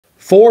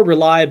Ford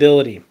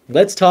reliability.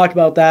 Let's talk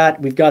about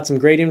that. We've got some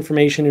great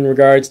information in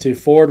regards to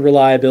Ford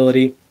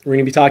reliability. We're going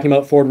to be talking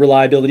about Ford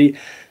reliability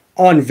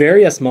on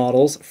various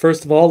models.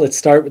 First of all, let's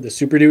start with the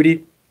Super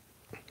Duty.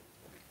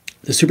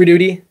 The Super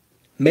Duty,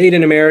 made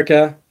in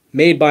America,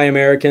 made by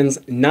Americans,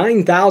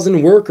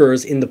 9,000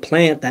 workers in the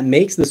plant that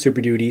makes the Super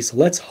Duty. So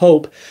let's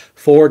hope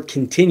Ford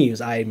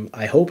continues. I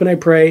hope and I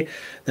pray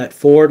that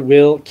Ford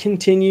will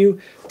continue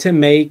to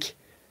make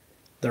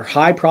their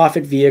high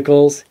profit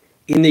vehicles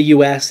in the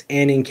US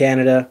and in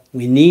Canada.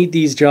 We need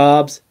these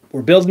jobs.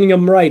 We're building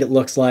them right, it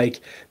looks like,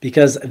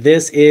 because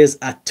this is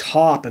a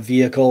top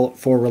vehicle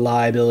for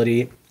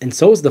reliability. And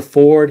so is the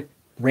Ford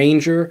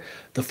Ranger,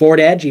 the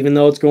Ford Edge, even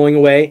though it's going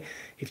away.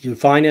 If you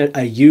find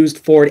a used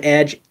Ford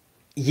Edge,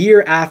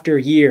 year after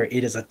year,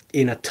 it is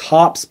in a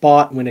top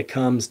spot when it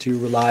comes to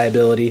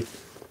reliability.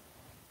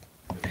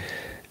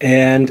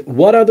 And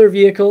what other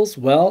vehicles?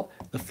 Well,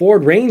 the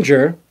Ford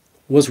Ranger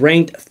was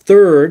ranked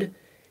third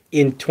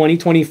in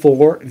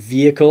 2024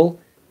 vehicle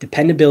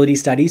dependability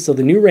study. So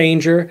the new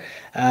Ranger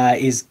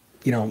is,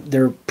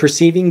 they're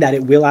perceiving that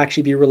it will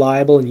actually be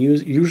reliable, and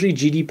usually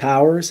GD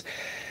Powers,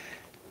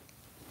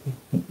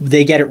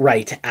 they get it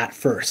right at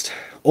first.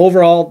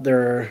 Overall,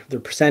 their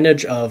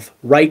percentage of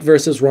right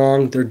versus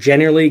wrong, they're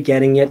generally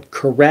getting it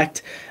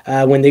correct.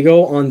 When they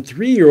go on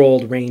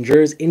 3-year-old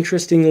Rangers,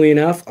 interestingly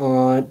enough,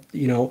 on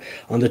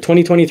the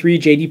 2023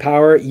 JD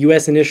Power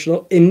US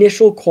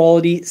initial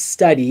quality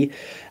study,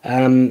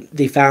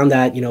 they found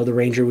that the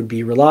Ranger would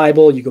be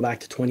reliable. You go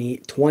back to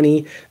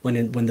 2020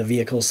 when the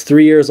vehicle's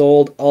 3 years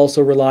old,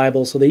 also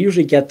reliable. So they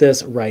usually get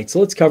this right. So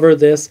let's cover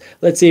this.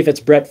 Let's see if it's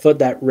Brett Foote.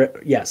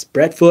 Yes,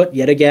 Brett Foote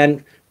yet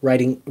again,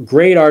 writing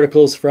great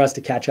articles for us to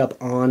catch up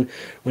on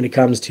when it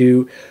comes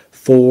to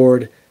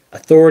Ford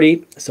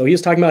authority. So he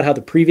was talking about how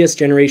the previous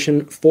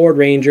generation Ford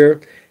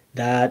Ranger,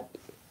 that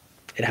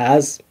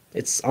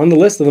it's on the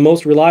list of the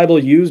most reliable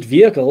used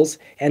vehicles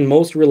and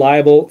most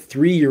reliable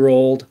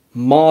 3-year-old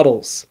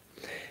models.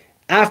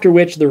 After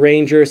which the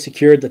Ranger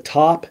secured the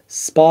top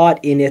spot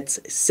in its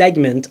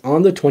segment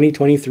on the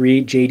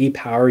 2023 JD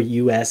Power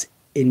US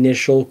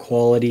initial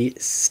quality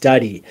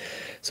study.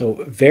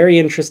 So very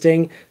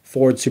interesting.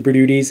 Ford Super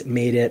Duties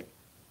made it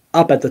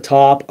up at the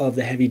top of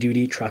the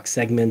heavy-duty truck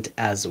segment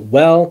as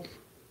well.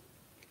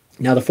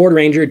 Now, the Ford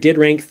Ranger did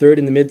rank third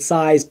in the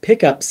mid-size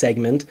pickup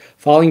segment,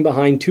 falling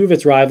behind two of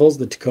its rivals,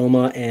 the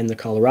Tacoma and the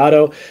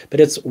Colorado. But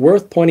it's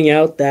worth pointing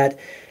out that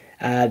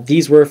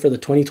these were for the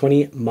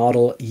 2020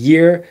 model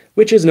year,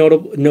 which is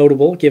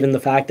notable given the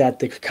fact that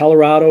the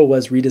Colorado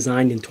was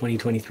redesigned in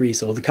 2023.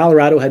 So the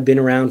Colorado had been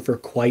around for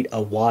quite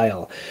a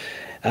while.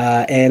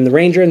 And the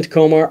Ranger and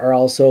Tacoma are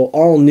also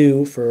all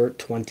new for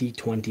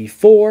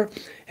 2024.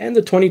 And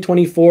the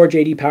 2024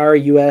 JD Power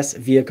US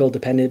Vehicle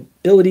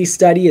Dependability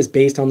Study is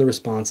based on the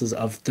responses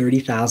of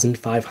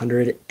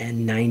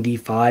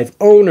 30,595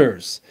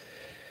 owners.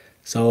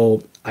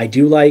 So I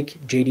do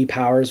like JD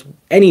Power's,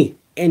 any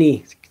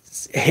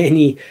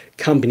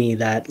company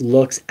that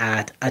looks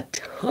at a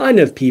ton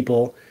of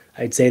people,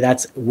 I'd say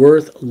that's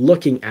worth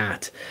looking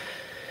at.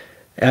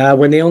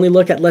 When they only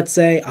look at, let's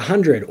say,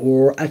 100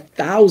 or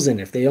 1,000,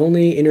 if they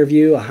only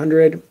interview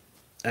 100,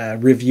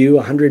 review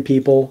 100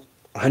 people,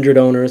 100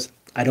 owners,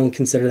 I don't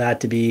consider that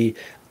to be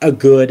a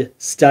good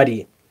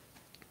study.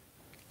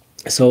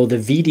 So the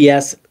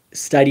VDS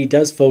study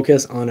does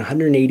focus on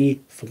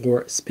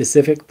 184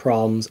 specific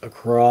problems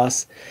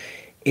across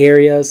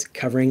areas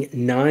covering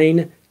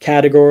 9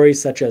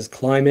 categories such as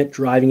climate,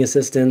 driving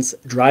assistance,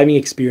 driving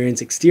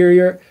experience,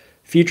 exterior,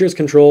 features,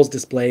 controls,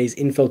 displays,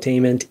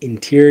 infotainment,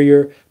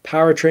 interior,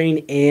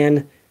 powertrain,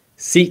 and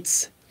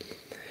seats.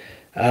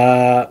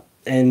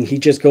 And he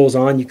just goes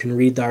on, you can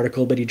read the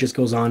article, but he just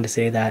goes on to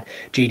say that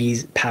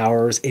JD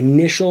Power's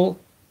initial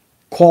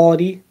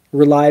quality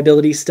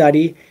reliability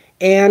study,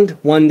 and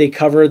when they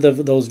cover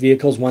those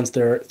vehicles once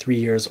they're 3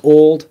 years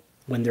old,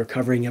 when they're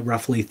covering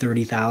roughly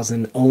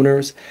 30,000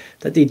 owners,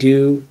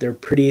 they're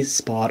pretty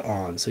spot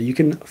on. So you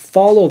can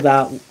follow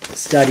that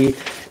study.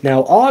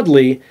 Now,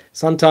 oddly,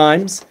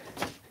 sometimes,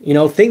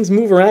 things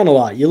move around a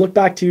lot. You look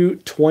back to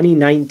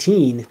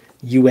 2019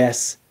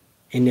 US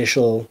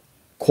initial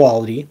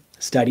quality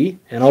study,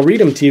 and I'll read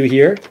them to you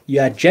here.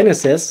 You had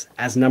Genesis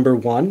as number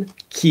 1,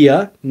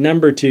 Kia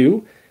number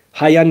 2,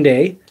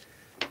 Hyundai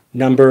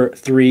number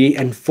 3,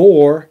 and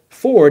Ford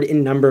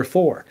in number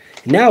 4.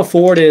 Now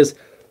Ford is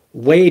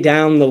way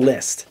down the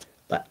list.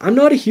 But I'm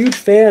not a huge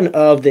fan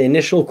of the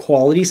initial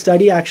quality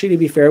study, actually, to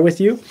be fair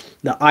with you.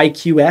 The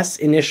IQS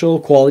initial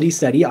quality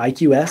study,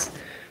 IQS,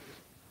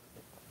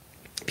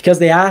 because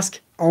they ask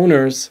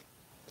owners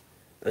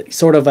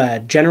sort of a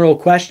general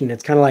question.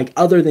 It's kind of like,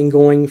 other than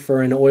going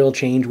for an oil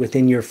change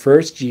within your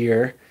first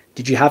year,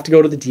 did you have to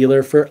go to the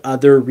dealer for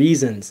other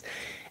reasons?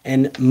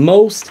 And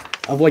most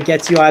of what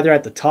gets you either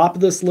at the top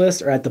of this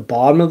list or at the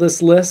bottom of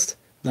this list,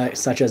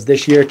 such as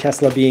this year,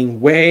 Tesla being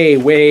way,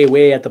 way,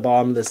 way at the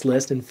bottom of this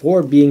list, and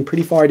Ford being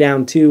pretty far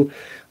down too,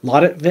 a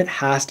lot of it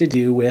has to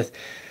do with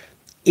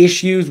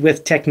issues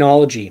with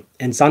technology.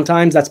 And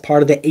sometimes that's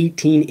part of the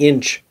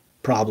 18-inch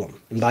problem.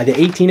 And by the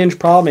 18-inch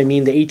problem, I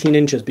mean the 18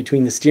 inches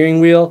between the steering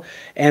wheel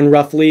and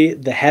roughly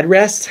the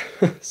headrest.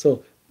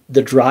 So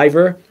the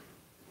driver,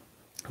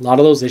 a lot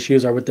of those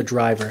issues are with the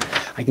driver.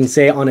 I can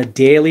say on a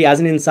daily, as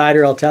an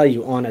insider, I'll tell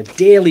you, on a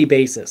daily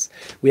basis,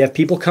 we have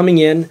people coming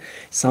in.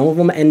 Some of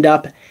them end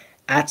up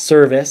at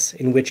service,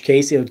 in which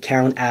case it would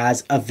count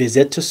as a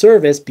visit to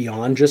service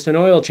beyond just an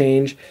oil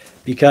change,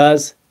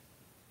 because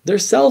their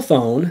cell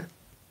phone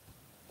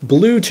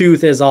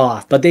Bluetooth is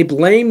off, but they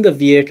blame the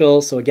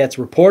vehicle, so it gets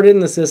reported in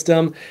the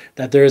system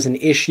that there's an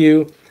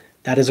issue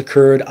that has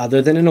occurred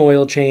other than an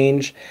oil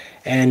change,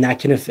 and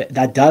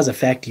that does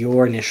affect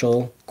your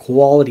initial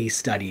quality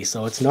study.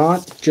 So it's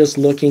not just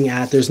looking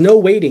at, there's no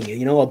waiting.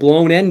 You know, a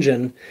blown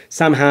engine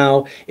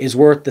somehow is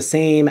worth the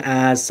same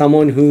as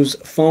someone whose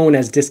phone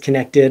has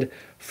disconnected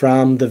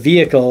from the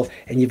vehicle,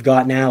 and you've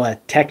got now a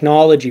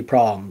technology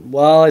problem.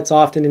 Well, it's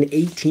often an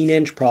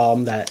 18-inch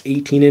problem, that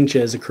 18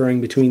 inches occurring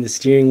between the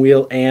steering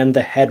wheel and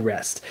the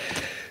headrest.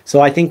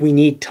 So I think we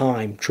need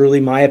time. Truly,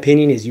 my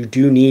opinion is you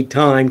do need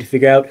time to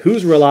figure out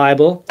who's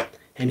reliable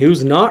and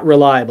who's not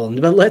reliable.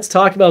 But let's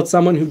talk about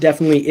someone who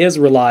definitely is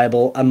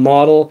reliable, a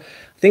model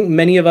I think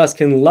many of us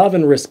can love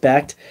and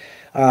respect,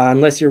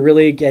 unless you're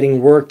really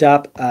getting worked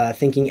up,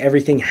 thinking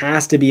everything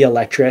has to be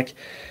electric.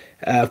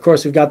 Of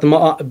course, we've got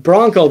the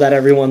Bronco that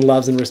everyone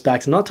loves and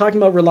respects. I'm not talking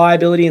about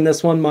reliability in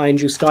this one, mind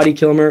you. Scotty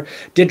Kilmer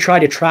did try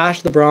to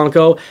trash the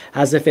Bronco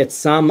as if it's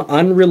some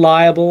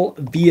unreliable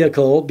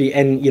vehicle,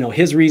 and you know,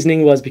 his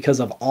reasoning was because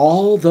of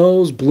all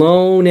those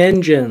blown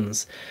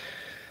engines.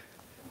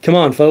 Come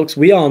on, folks.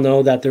 We all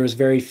know that there's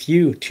very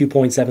few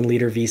 2.7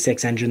 liter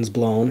V6 engines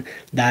blown,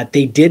 that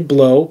they did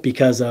blow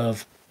because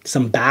of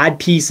some bad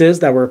pieces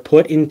that were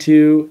put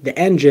into the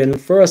engine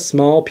for a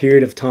small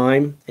period of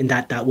time, and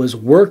that was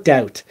worked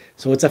out.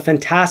 So it's a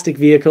fantastic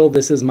vehicle.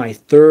 This is my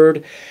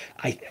third.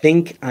 I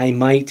think I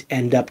might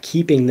end up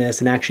keeping this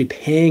and actually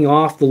paying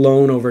off the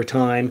loan over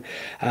time,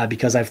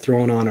 because I've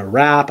thrown on a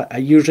wrap.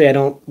 Usually I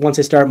don't, once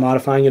I start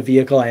modifying a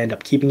vehicle, I end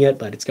up keeping it,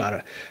 but it's got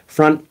a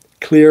front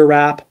clear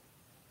wrap.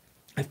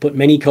 I've put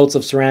many coats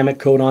of ceramic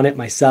coat on it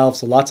myself,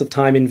 so lots of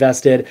time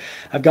invested.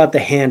 I've got the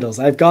handles.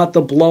 I've got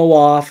the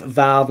blow-off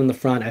valve in the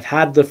front. I've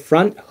had the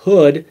front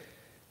hood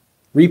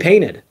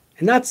repainted.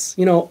 And that's,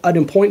 you know, an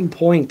important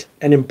point.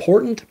 An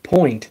important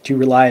point to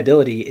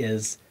reliability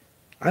is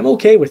I'm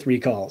okay with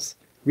recalls.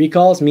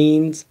 Recalls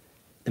means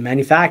the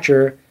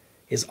manufacturer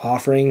is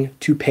offering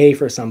to pay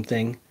for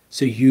something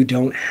so you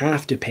don't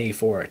have to pay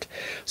for it.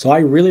 So I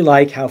really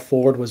like how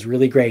Ford was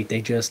really great.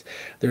 There's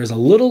a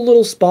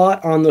little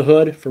spot on the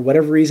hood for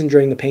whatever reason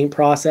during the paint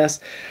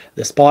process.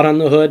 The spot on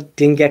the hood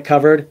didn't get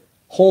covered.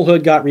 Whole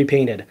hood got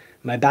repainted.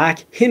 My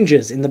back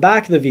hinges in the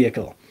back of the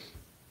vehicle.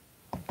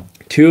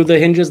 Two of the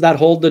hinges that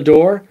hold the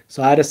door.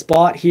 So I had a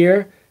spot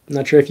here. I'm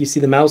not sure if you see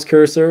the mouse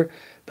cursor,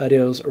 but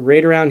it was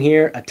right around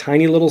here, a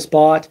tiny little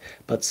spot,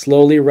 but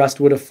slowly rust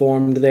would have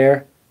formed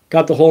there.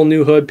 Got the whole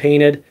new hood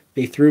painted.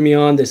 They threw me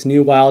on this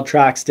new Wild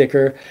Track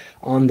sticker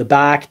on the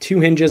back. Two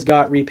hinges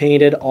got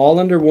repainted, all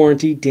under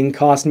warranty. Didn't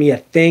cost me a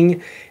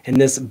thing.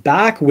 And this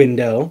back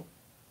window,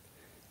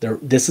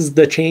 this is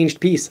the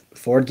changed piece.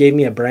 Ford gave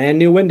me a brand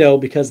new window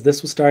because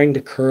this was starting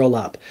to curl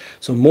up.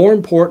 So more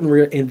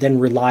important than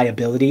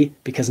reliability,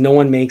 because no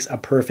one makes a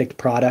perfect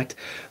product,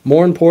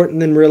 more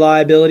important than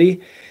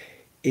reliability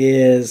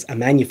is a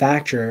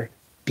manufacturer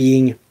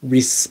being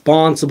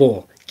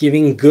responsible,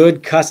 giving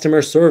good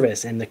customer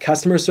service. And the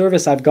customer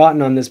service I've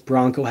gotten on this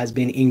Bronco has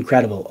been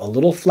incredible. A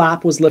little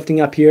flap was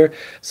lifting up here,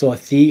 so a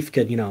thief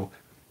could, you know,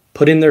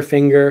 put in their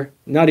finger,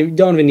 don't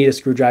even need a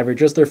screwdriver,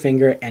 just their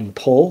finger, and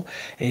pull,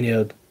 and you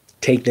know,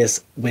 take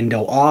this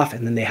window off,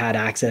 and then they had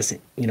access,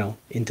 you know,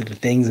 into the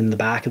things in the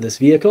back of this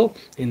vehicle,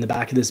 in the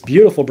back of this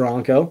beautiful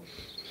Bronco.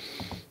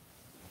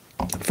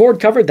 Ford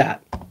covered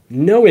that.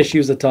 No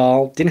issues at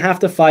all. Didn't have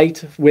to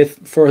fight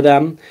for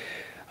them.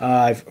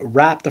 I've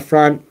wrapped the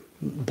front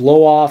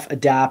blow-off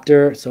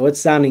adapter, so it's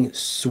sounding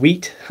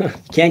sweet.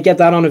 Can't get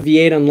that on a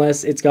V8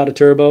 unless it's got a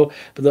turbo,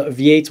 but the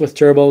V8s with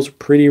turbos,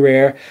 pretty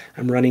rare.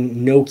 I'm running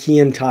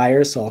Nokian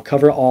tires, so I'll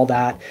cover all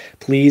that.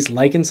 Please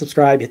like and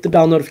subscribe, hit the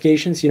bell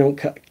notification so you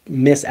don't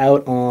miss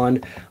out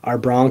on our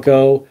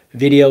Bronco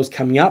videos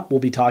coming up. We'll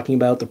be talking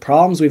about the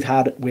problems we've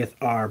had with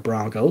our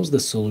Broncos, the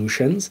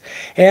solutions,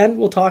 and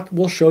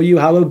we'll show you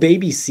how a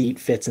baby seat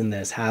fits in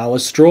this, how a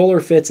stroller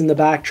fits in the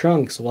back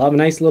trunk. So we'll have a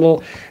nice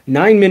little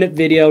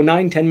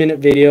 9-10 minute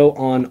video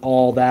on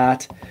all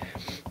that.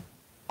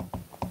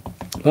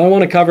 But I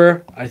want to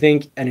cover, I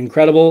think, an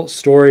incredible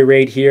story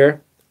right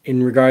here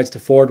in regards to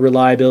Ford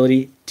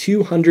reliability.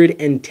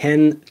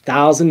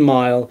 210,000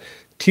 mile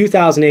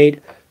 2008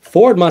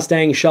 Ford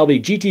Mustang Shelby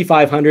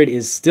GT500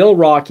 is still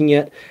rocking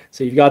it.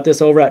 So you've got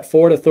this over at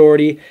Ford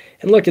Authority,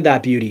 and look at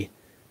that beauty.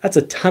 That's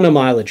a ton of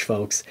mileage,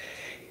 folks.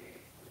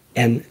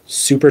 And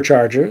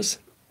superchargers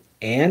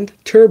and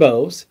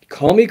turbos,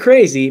 call me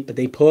crazy, but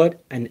they put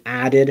an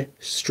added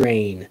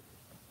strain,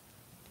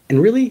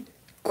 and really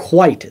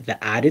quite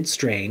the added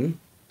strain,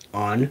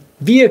 on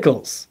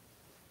vehicles.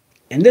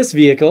 And this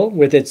vehicle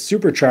with its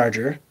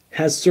supercharger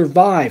has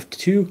survived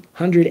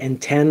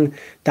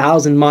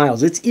 210,000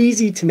 miles. It's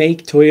easy to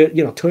make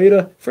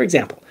Toyota, for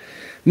example.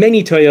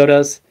 Many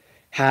Toyotas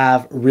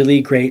have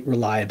really great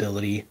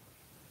reliability,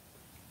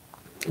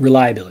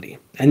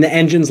 and the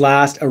engines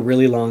last a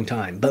really long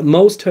time. But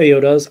most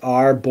Toyotas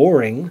are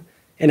boring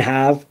and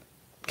have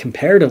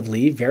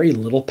comparatively very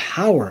little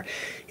power.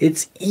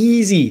 It's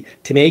easy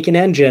to make an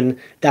engine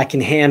that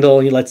can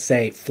handle, let's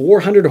say,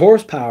 400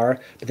 horsepower,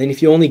 but then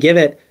if you only give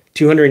it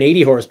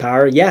 280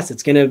 horsepower, yes,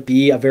 it's going to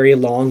be a very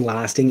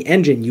long-lasting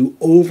engine. You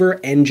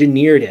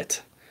over-engineered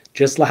it.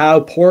 Just like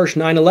how Porsche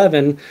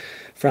 911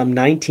 from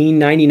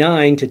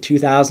 1999 to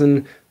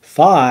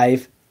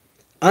 2005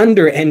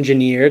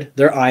 under-engineered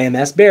their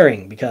IMS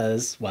bearing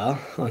because, well,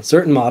 on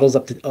certain models,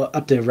 up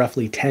to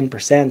roughly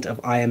 10% of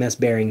IMS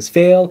bearings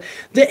fail.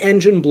 The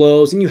engine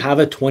blows, and you have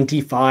a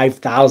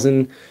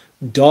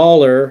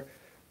 $25,000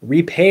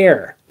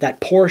 repair that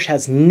Porsche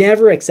has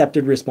never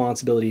accepted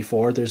responsibility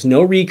for. There's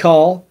no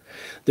recall.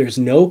 There's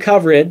no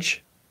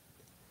coverage.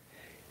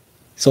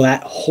 So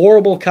that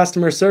horrible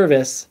customer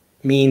service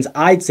means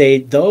I'd say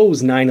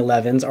those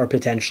 911s are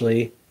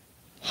potentially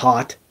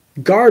hot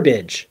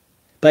garbage.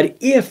 But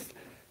if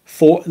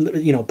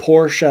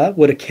Porsche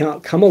would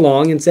have come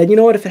along and said, you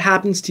know what, if it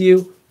happens to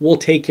you, we'll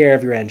take care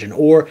of your engine.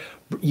 Or,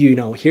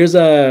 here's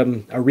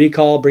a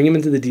recall, bring him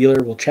into the dealer,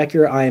 we'll check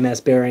your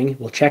IMS bearing,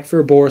 we'll check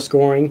for bore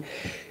scoring,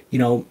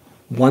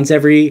 once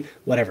every,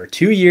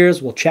 2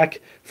 years, we'll check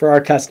for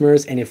our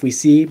customers, and if we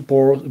see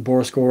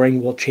bore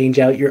scoring, we'll change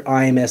out your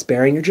IMS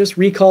bearing or just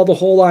recall the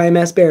whole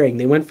IMS bearing.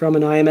 They went from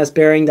an IMS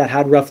bearing that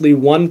had roughly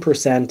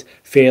 1%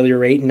 failure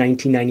rate in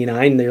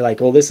 1999, and they're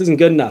like, well, this isn't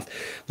good enough.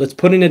 Let's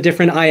put in a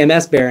different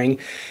IMS bearing,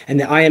 and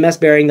the IMS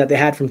bearing that they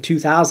had from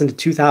 2000 to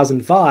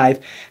 2005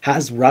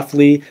 has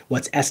roughly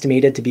what's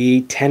estimated to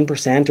be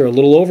 10% or a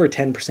little over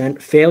 10%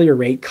 failure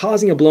rate,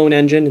 causing a blown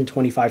engine and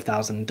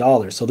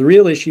 $25,000. So the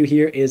real issue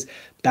here is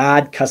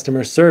bad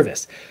customer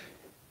service.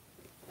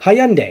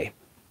 Hyundai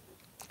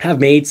have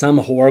made some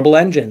horrible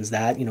engines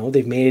that,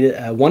 they've made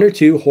one or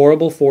two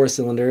horrible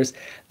four-cylinders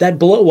that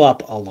blow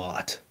up a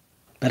lot.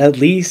 But at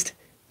least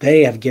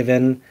they have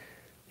given,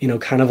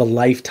 kind of a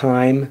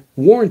lifetime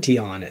warranty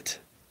on it,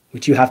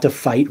 which you have to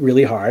fight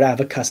really hard. I have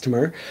a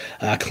customer,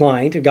 a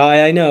client, a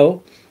guy I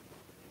know,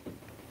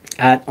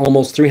 at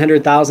almost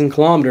 300,000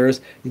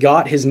 kilometers,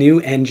 got his new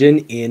engine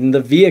in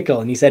the vehicle.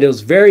 And he said it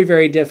was very,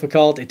 very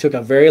difficult. It took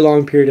a very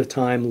long period of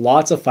time,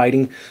 lots of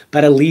fighting,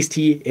 but at least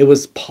it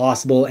was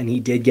possible, and he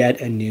did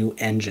get a new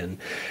engine.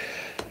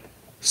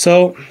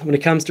 So when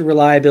it comes to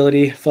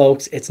reliability,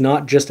 folks, it's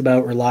not just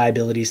about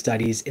reliability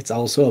studies. It's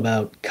also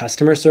about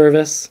customer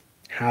service,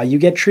 how you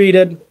get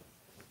treated,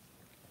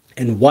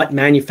 and what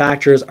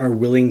manufacturers are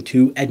willing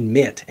to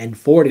admit. And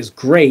Ford is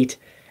great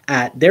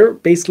they're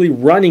basically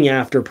running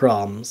after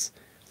problems,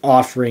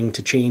 offering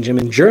to change them.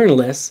 And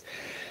journalists,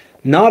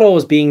 not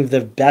always being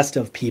the best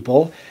of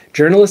people,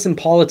 journalists and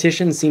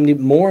politicians seem to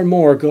more and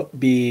more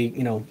be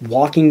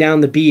walking down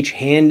the beach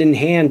hand in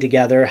hand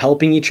together,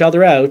 helping each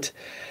other out.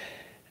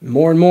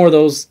 More and more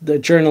the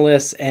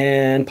journalists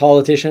and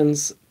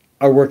politicians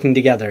are working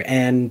together.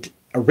 And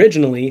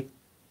originally,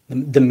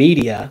 the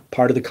media,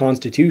 part of the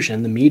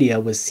Constitution, the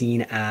media was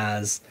seen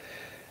as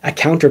a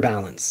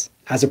counterbalance,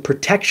 as a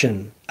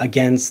protection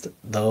against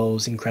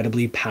those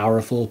incredibly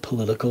powerful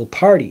political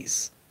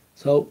parties.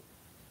 So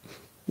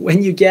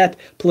when you get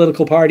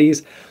political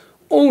parties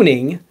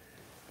completely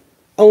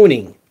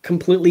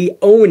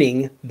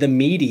owning the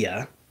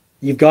media,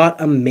 you've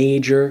got a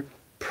major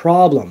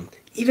problem.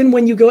 Even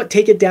when you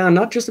take it down,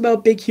 not just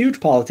about big, huge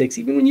politics,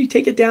 even when you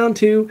take it down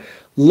to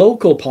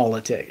local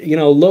politics,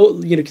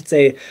 you could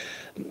say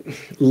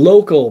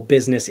local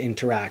business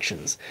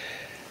interactions.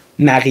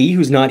 Marie,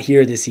 who's not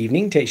here this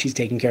evening, she's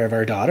taking care of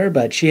our daughter,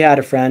 but she had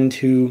a friend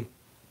who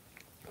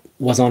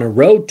was on a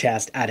road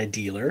test at a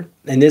dealer,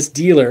 and this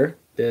dealership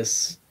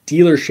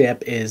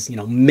is,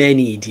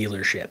 many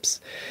dealerships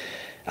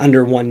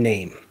under one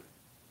name.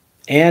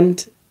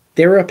 And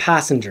they were a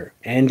passenger,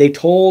 and they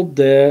told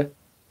the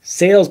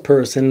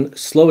salesperson,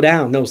 slow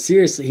down. No,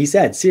 seriously, he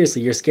said,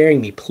 seriously, you're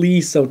scaring me.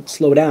 Please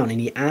slow down.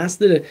 And he asked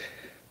the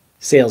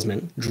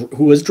salesman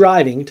who was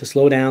driving to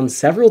slow down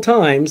several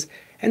times,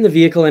 and the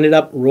vehicle ended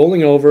up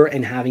rolling over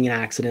and having an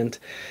accident.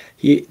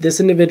 This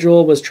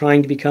individual was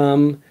trying to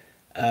become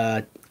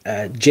a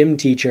gym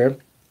teacher,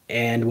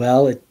 and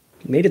well, it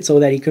made it so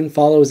that he couldn't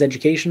follow his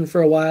education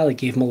for a while. It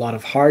gave him a lot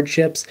of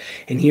hardships.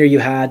 And here you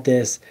had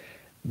this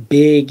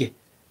big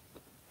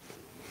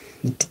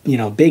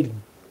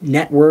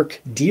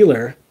network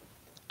dealer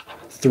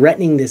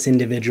threatening this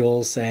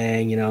individual,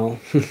 saying,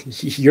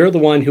 you're the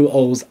one who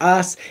owes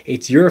us.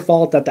 It's your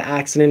fault that the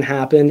accident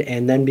happened.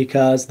 And then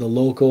because the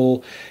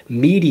local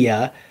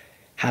media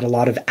had a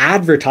lot of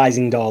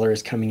advertising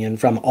dollars coming in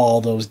from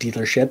all those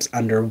dealerships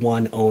under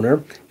one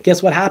owner,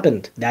 guess what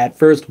happened? That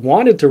first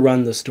wanted to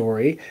run the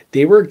story.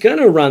 They were going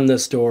to run the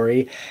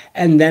story.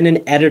 And then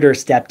an editor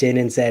stepped in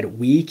and said,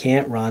 we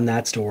can't run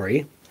that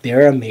story.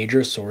 They're a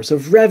major source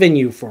of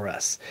revenue for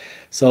us.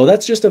 So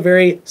that's just a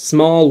very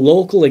small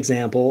local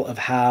example of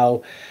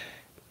how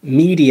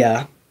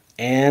media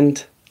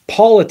and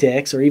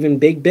politics or even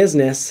big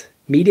business,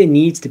 media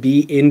needs to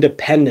be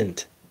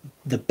independent.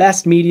 The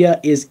best media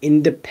is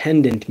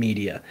independent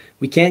media.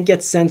 We can't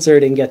get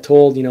censored and get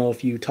told,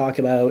 if you talk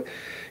about,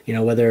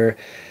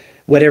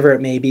 whatever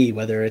it may be,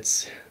 whether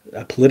it's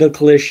a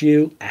political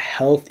issue, a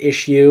health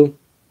issue,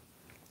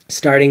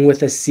 starting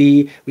with a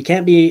C. We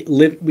can't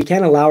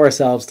allow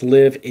ourselves to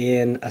live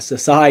in a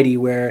society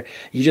where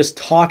you just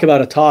talk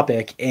about a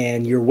topic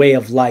and your way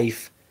of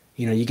life,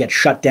 you get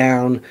shut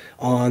down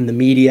on the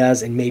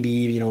medias, and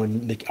maybe,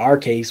 in our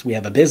case, we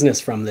have a business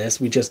from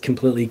this. We just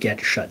completely get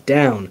shut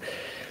down.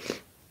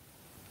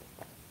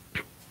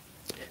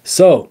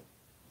 So,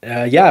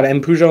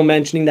 and Peugeot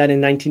mentioning that in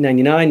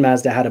 1999,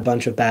 Mazda had a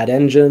bunch of bad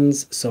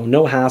engines, so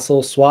no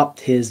hassle,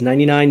 swapped his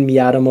 99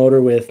 Miata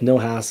motor with no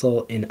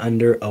hassle in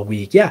under a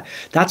week. Yeah,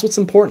 that's what's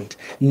important.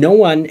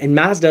 And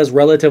Mazda is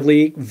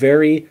relatively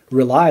very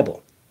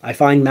reliable. I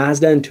find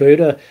Mazda and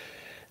Toyota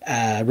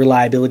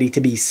reliability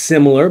to be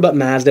similar, but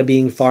Mazda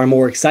being far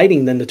more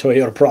exciting than the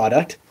Toyota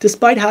product,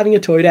 despite having a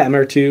Toyota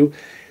MR2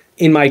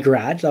 in my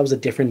garage. That was a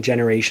different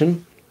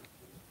generation.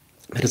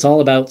 But it's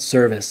all about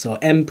service. So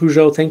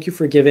Peugeot, thank you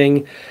for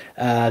giving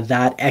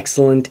that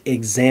excellent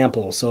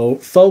example. So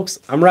folks,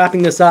 I'm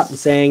wrapping this up and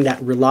saying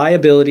that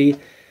reliability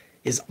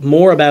is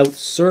more about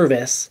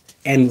service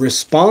and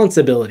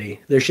responsibility.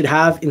 There should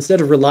have,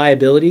 instead of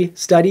reliability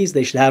studies,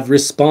 they should have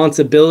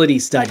responsibility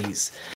studies.